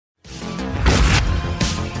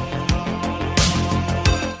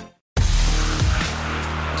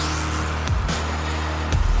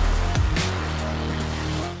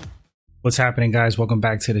What's happening, guys? Welcome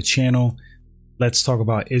back to the channel. Let's talk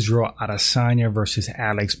about Israel Adesanya versus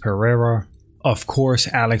Alex Pereira. Of course,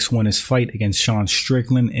 Alex won his fight against Sean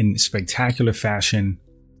Strickland in spectacular fashion.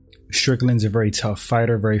 Strickland's a very tough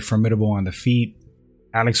fighter, very formidable on the feet.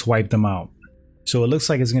 Alex wiped him out. So it looks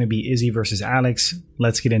like it's going to be Izzy versus Alex.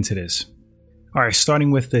 Let's get into this. All right,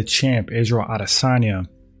 starting with the champ, Israel Adesanya.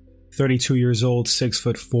 32 years old,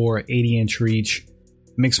 6'4", 80-inch reach.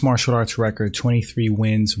 Mixed martial arts record, 23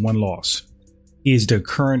 wins, 1 loss. He is the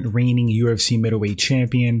current reigning UFC middleweight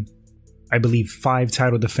champion. I believe 5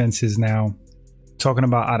 title defenses now. Talking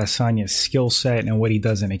about Adesanya's skill set and what he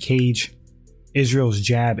does in a cage. Israel's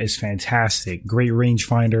jab is fantastic. Great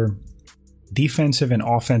rangefinder. Defensive and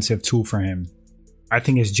offensive tool for him. I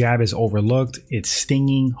think his jab is overlooked. It's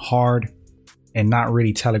stinging, hard, and not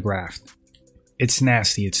really telegraphed. It's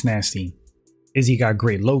nasty. It's nasty. Izzy got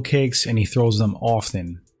great low kicks and he throws them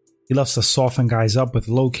often. He loves to soften guys up with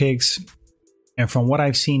low kicks. And from what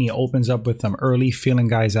I've seen, he opens up with them early, feeling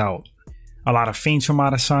guys out. A lot of feints from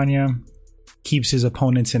Adesanya. Keeps his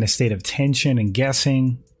opponents in a state of tension and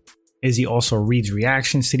guessing. Izzy also reads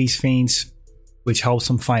reactions to these feints, which helps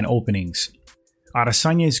him find openings.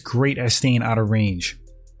 Adesanya is great at staying out of range.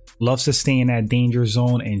 Loves to stay in that danger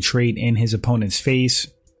zone and trade in his opponent's face.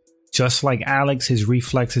 Just like Alex, his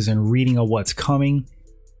reflexes and reading of what's coming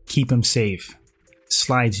keep him safe.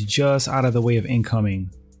 Slides just out of the way of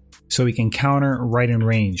incoming, so he can counter right in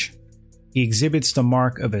range. He exhibits the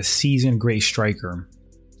mark of a seasoned great striker,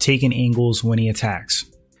 taking angles when he attacks.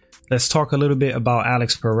 Let's talk a little bit about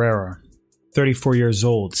Alex Pereira. 34 years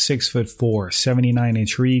old, 6'4",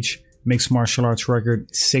 79-inch reach, mixed martial arts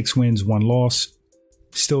record, 6 wins, 1 loss.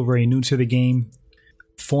 Still very new to the game.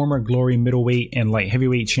 Former Glory middleweight and light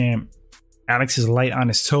heavyweight champ. Alex is light on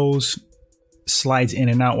his toes, slides in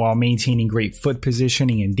and out while maintaining great foot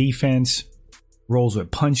positioning and defense, rolls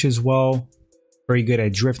with punches well, very good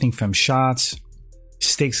at drifting from shots,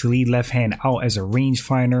 sticks lead left hand out as a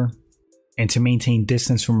rangefinder, and to maintain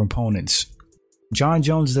distance from opponents. John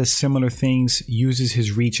Jones does similar things, uses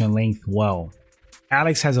his reach and length well.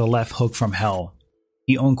 Alex has a left hook from hell.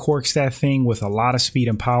 He uncorks that thing with a lot of speed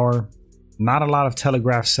and power. Not a lot of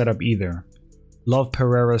telegraph setup either. Love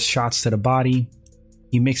Pereira's shots to the body.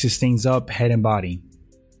 He mixes things up, head and body.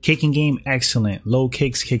 Kicking game, excellent. Low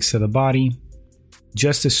kicks, kicks to the body.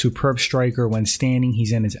 Just a superb striker. When standing,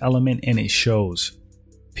 he's in his element and it shows.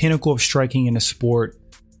 Pinnacle of striking in the sport,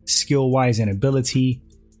 skill-wise and ability,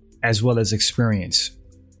 as well as experience.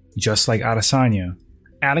 Just like Adesanya.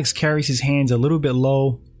 Alex carries his hands a little bit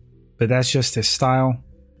low, but that's just his style.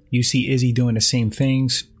 You see Izzy doing the same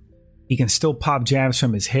things. He can still pop jabs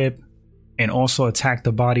from his hip and also attack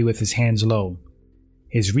the body with his hands low.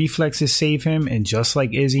 His reflexes save him, and just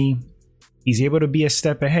like Izzy, he's able to be a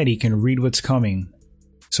step ahead. He can read what's coming,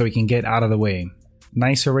 so he can get out of the way.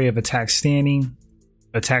 Nice array of attacks standing,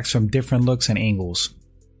 attacks from different looks and angles.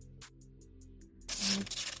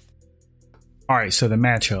 Alright, so the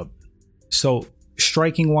matchup. So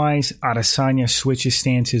striking wise, Adesanya switches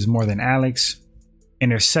stances more than Alex. In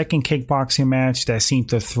their second kickboxing match, that seemed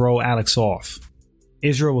to throw Alex off.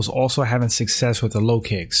 Israel was also having success with the low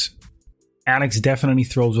kicks. Alex definitely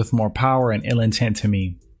throws with more power and ill intent to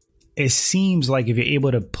me. It seems like if you're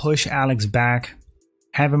able to push Alex back,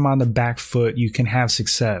 have him on the back foot, you can have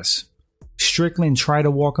success. Strickland tried to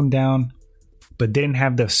walk him down, but didn't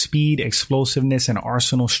have the speed, explosiveness, and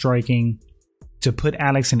arsenal striking to put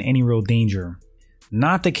Alex in any real danger.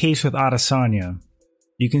 Not the case with Adesanya.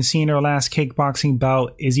 You can see in their last kickboxing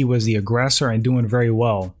bout, Izzy was the aggressor and doing very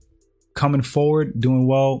well. Coming forward, doing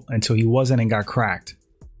well until he wasn't and got cracked.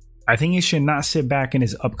 I think he should not sit back in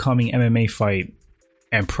his upcoming MMA fight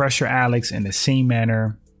and pressure Alex in the same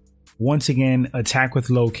manner. Once again, attack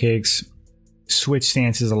with low kicks, switch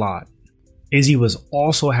stances a lot. Izzy was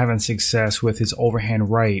also having success with his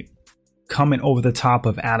overhand right, coming over the top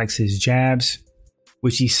of Alex's jabs,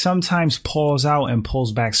 which he sometimes pulls out and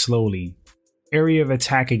pulls back slowly. Area of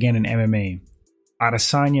attack again in MMA.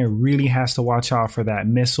 Adesanya really has to watch out for that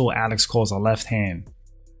missile Alex calls a left hand.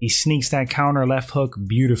 He sneaks that counter left hook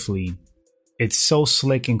beautifully. It's so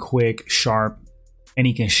slick and quick, sharp, and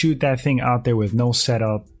he can shoot that thing out there with no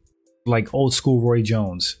setup, like old school Roy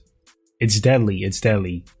Jones. It's deadly, it's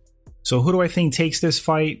deadly. So who do I think takes this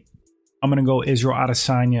fight? I'm going to go Israel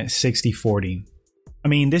Adesanya 60-40. I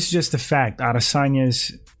mean, this is just a fact.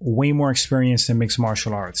 Adesanya's way more experienced in mixed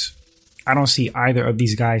martial arts. I don't see either of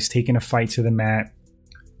these guys taking a fight to the mat.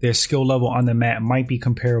 Their skill level on the mat might be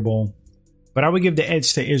comparable, but I would give the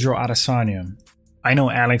edge to Israel Adesanya. I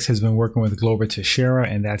know Alex has been working with Glover Teixeira,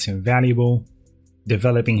 and that's invaluable,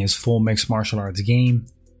 developing his full mixed martial arts game.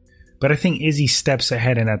 But I think Izzy steps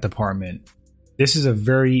ahead in that department. This is a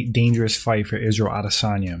very dangerous fight for Israel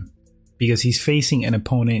Adesanya because he's facing an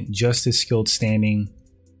opponent just as skilled standing,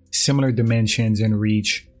 similar dimensions and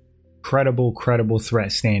reach, credible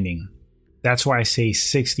threat standing. That's why I say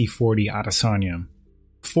 60-40 Adesanya.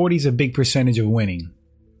 40 is a big percentage of winning,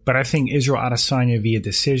 but I think Israel Adesanya via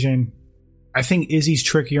decision. I think Izzy's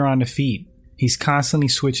trickier on the feet. He's constantly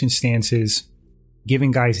switching stances,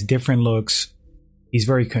 giving guys different looks. He's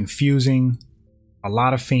very confusing, a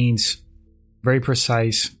lot of feints, very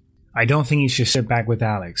precise. I don't think he should sit back with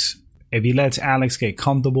Alex. If he lets Alex get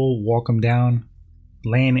comfortable, walk him down,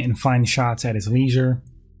 land and find shots at his leisure,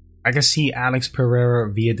 I can see Alex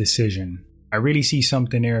Pereira via decision. I really see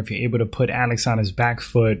something there. If you're able to put Alex on his back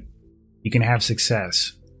foot, you can have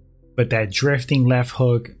success. But that drifting left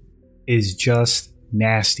hook is just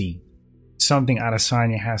nasty. Something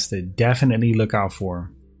Adesanya has to definitely look out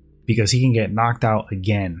for because he can get knocked out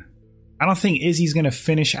again. I don't think Izzy's going to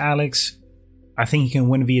finish Alex. I think he can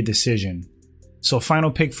win via decision. So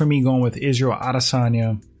final pick for me going with Israel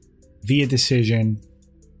Adesanya via decision.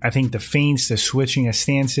 I think the feints, the switching of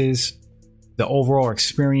stances, the overall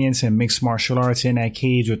experience in mixed martial arts in that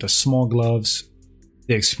cage with the small gloves,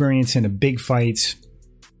 the experience in the big fights,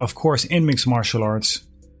 of course in mixed martial arts,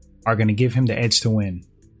 are going to give him the edge to win.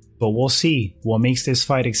 But we'll see. What makes this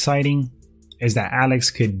fight exciting is that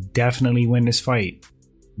Alex could definitely win this fight.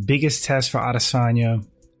 Biggest test for Adesanya,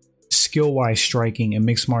 skill-wise striking in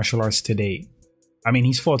mixed martial arts to date. I mean,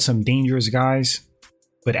 he's fought some dangerous guys,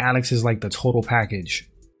 but Alex is like the total package.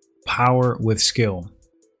 Power with skill.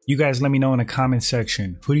 You guys let me know in the comment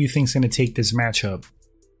section, who do you think's going to take this matchup?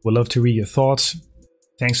 Would love to read your thoughts.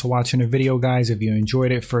 Thanks for watching the video, guys. If you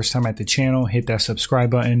enjoyed it, first time at the channel, hit that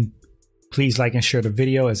subscribe button. Please like and share the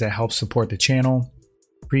video as that helps support the channel.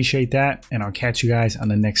 Appreciate that, and I'll catch you guys on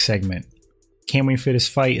the next segment. Can't wait for this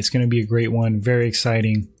fight. It's going to be a great one. Very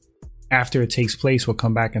exciting. After it takes place, we'll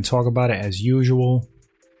come back and talk about it as usual.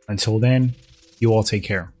 Until then, you all take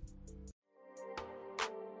care.